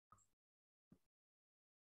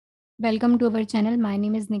Welcome to our channel. My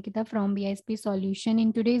name is Nikita from BISP Solution.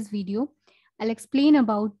 In today's video, I'll explain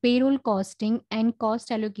about payroll costing and cost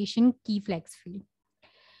allocation key flex field.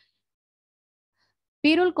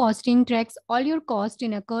 Payroll costing tracks all your costs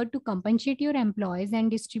incurred to compensate your employees and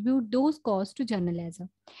distribute those costs to journal ledger.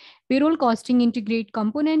 Payroll costing integrate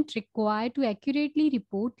components required to accurately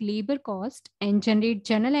report labor cost and generate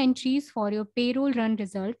journal entries for your payroll run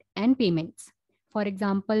result and payments. For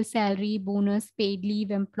example, salary, bonus, paid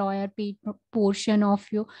leave, employer paid portion of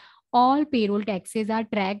your all payroll taxes are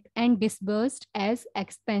tracked and disbursed as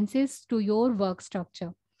expenses to your work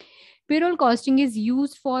structure. Payroll costing is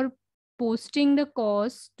used for posting the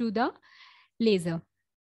cost to the ledger.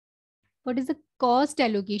 What is the cost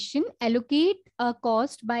allocation? Allocate a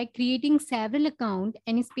cost by creating several accounts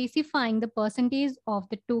and specifying the percentage of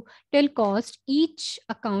the total cost each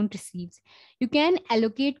account receives. You can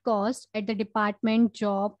allocate cost at the department,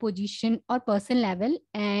 job, position, or person level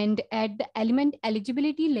and at the element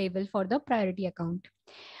eligibility level for the priority account.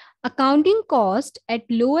 Accounting cost at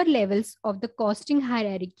lower levels of the costing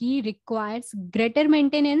hierarchy requires greater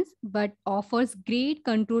maintenance but offers great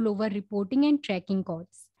control over reporting and tracking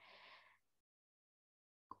costs.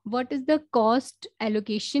 What is the cost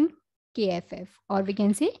allocation KFF, or we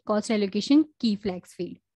can say cost allocation key flex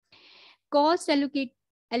field? Cost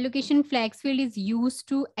allocation flex field is used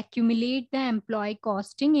to accumulate the employee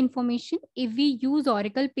costing information. If we use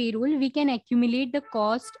Oracle Payroll, we can accumulate the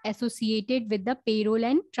cost associated with the payroll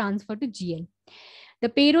and transfer to GL. The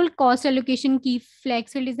payroll cost allocation key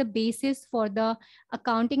flex field is the basis for the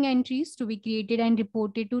accounting entries to be created and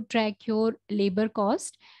reported to track your labor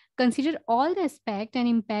cost. Consider all the aspect and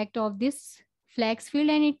impact of this flex field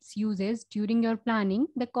and its uses during your planning.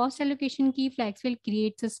 The cost allocation key flex field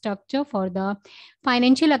creates a structure for the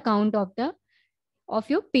financial account of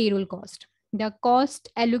your payroll cost. The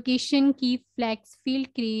cost allocation key flex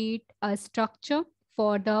field create a structure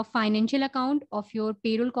for the financial account of your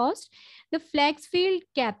payroll cost. The flex field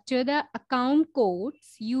capture the account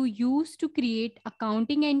codes you use to create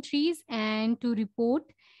accounting entries and to report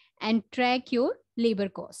and track your labor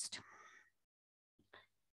cost.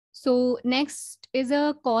 So next is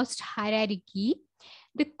a cost hierarchy.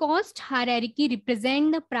 The cost hierarchy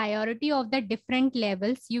represents the priority of the different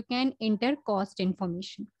levels you can enter cost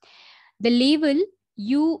information. The level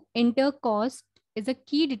you enter cost is a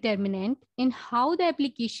key determinant in how the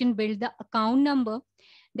application builds the account number.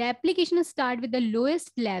 The application starts with the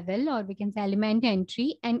lowest level, or we can say element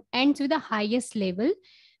entry, and ends with the highest level,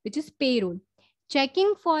 which is payroll,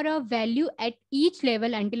 checking for a value at each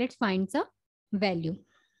level until it finds a value.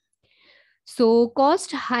 So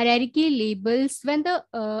cost hierarchy labels when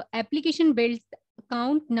the application builds the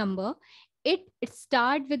account number, it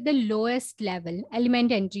starts with the lowest level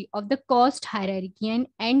element entry of the cost hierarchy and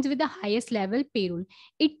ends with the highest level payroll.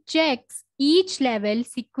 It checks each level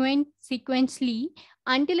sequentially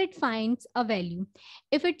until it finds a value.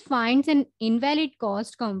 If it finds an invalid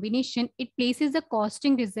cost combination, it places the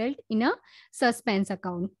costing result in a suspense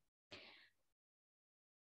account.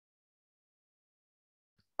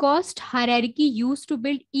 Cost hierarchy used to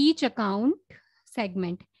build each account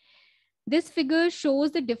segment. This figure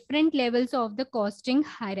shows the different levels of the costing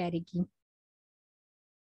hierarchy.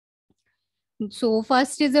 So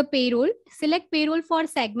first is a payroll. Select payroll for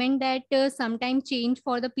segment that sometimes change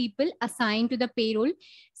for the people assigned to the payroll,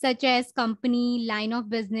 such as company, line of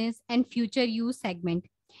business, and future use segment.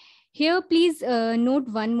 Here, please note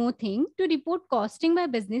one more thing. To report costing by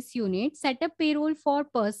business unit, set up payroll for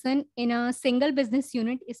person in a single business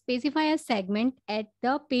unit, specify a segment at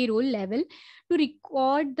the payroll level to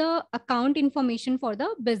record the account information for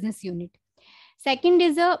the business unit. Second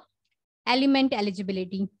is a element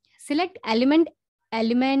eligibility. Select element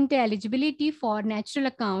eligibility for natural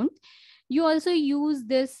account. You also use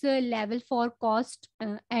this level for cost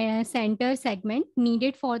center segment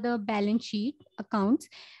needed for the balance sheet accounts,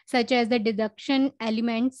 such as the deduction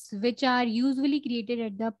elements, which are usually created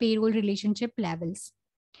at the payroll relationship levels.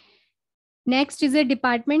 Next is a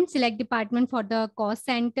department. Select department for the cost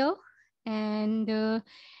center. And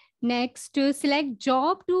next, select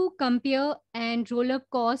job to compare and roll up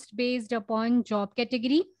cost based upon job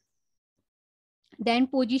category. Then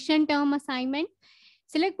position term assignment.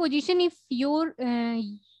 Select position if you're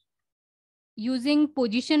using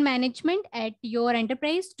position management at your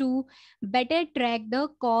enterprise to better track the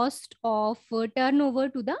cost of turnover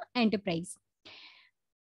to the enterprise.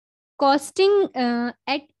 Costing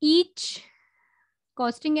at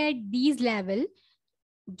these level,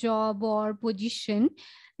 job or position,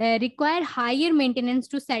 require higher maintenance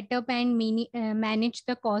to set up and manage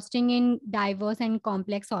the costing in diverse and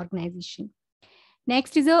complex organization.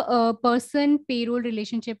 Next is a person payroll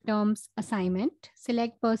relationship terms assignment.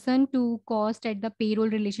 Select person to cost at the payroll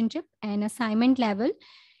relationship and assignment level,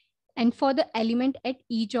 and for the element at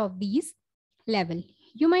each of these level.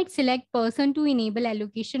 You might select person to enable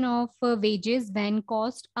allocation of wages when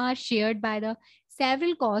costs are shared by the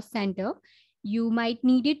several cost center. You might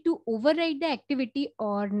need it to override the activity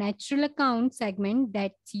or natural account segment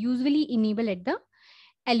that's usually enabled at the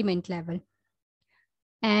element level.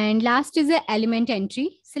 And last is the element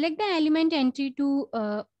entry. Select the element entry to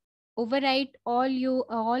override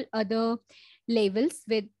all other labels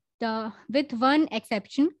with one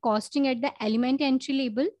exception. Costing at the element entry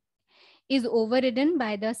label is overridden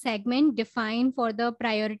by the segment defined for the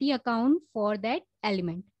priority account for that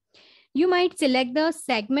element. You might select the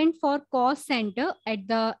segment for cost center at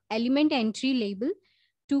the element entry label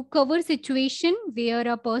to cover situation where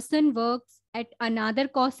a person works at another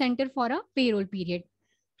cost center for a payroll period.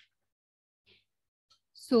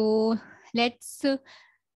 So let's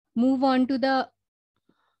move on to the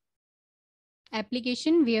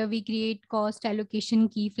application where we create cost allocation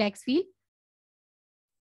key flex field.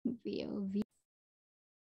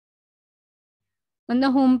 On the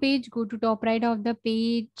home page, go to top right of the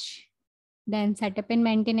page, then setup and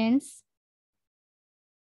maintenance.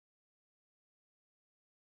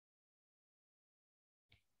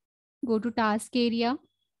 Go to task area,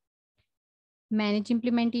 manage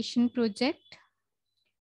implementation project,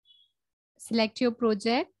 select your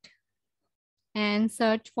project and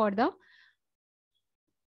search for the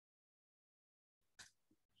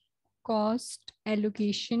cost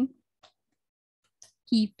allocation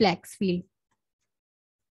key flex field.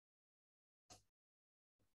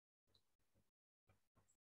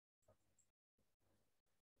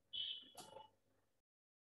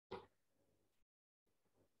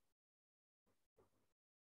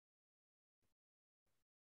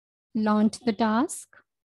 Launch the task.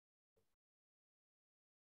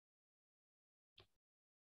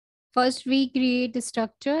 First, we create a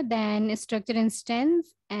structure, then a structure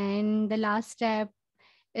instance, and the last step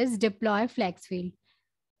is deploy flex field.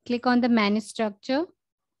 Click on the manage structure.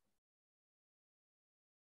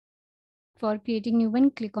 For creating new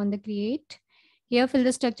one, click on the create. Here, fill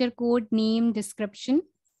the structure code, name, description.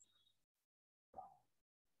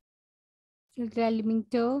 Select the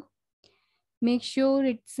delimiter. Make sure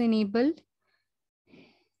it's enabled.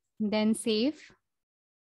 Then save.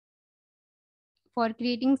 For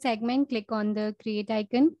creating segment, click on the create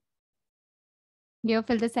icon. Here,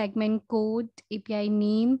 fill the segment code, API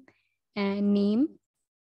name, and name.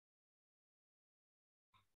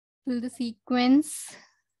 Fill the sequence,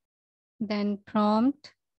 then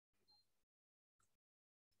prompt,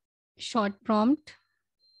 short prompt,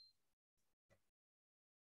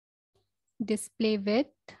 display width,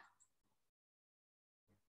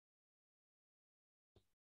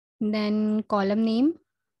 then column name,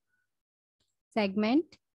 segment,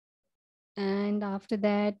 and after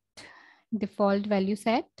that, default value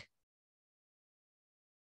set.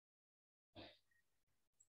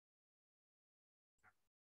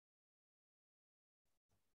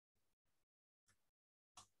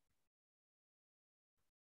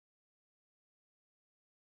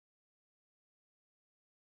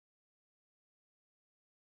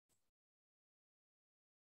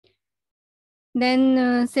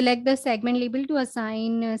 Then select the segment label to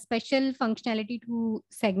assign special functionality to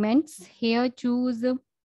segments. Here choose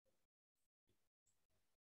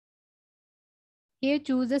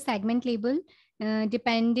a segment label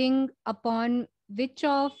depending upon which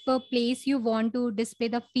of place you want to display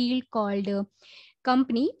the field called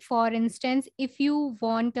company. For instance, if you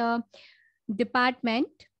want a department,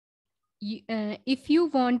 if you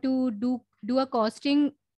want to do a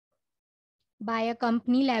costing by a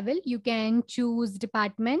company level, you can choose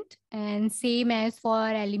department, and same as for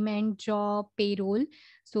element, job, payroll.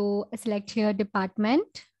 So select here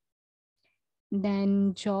department,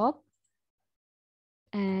 then job,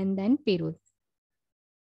 and then payroll.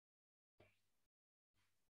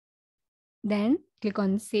 Then click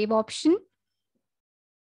on save option.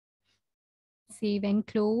 Save and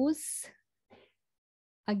close.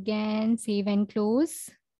 Again, save and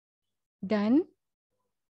close. Done.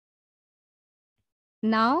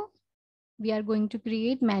 Now we are going to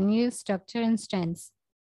create manual structure instance.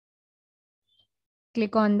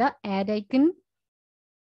 Click on the add icon.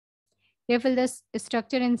 Here fill the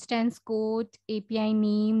structure instance code, API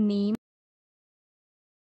name.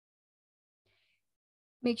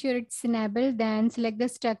 Make sure it's enabled, then select the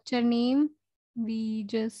structure name we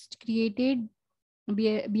just created,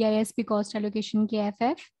 BISP Cost Allocation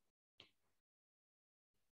KFF.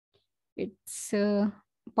 It's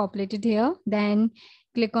populated here. Then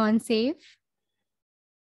click on save.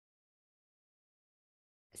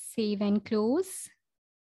 Save and close.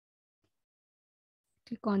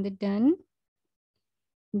 Click on the done.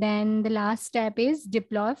 Then the last step is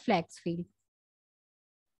deploy flexfield.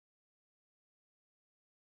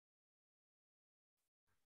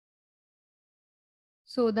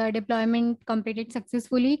 So the deployment completed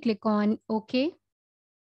successfully. Click on OK.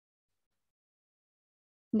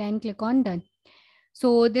 Then click on done.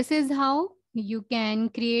 So this is how you can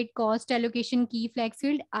create cost allocation key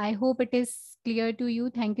flexfield. I hope it is clear to you.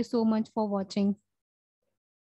 Thank you so much for watching.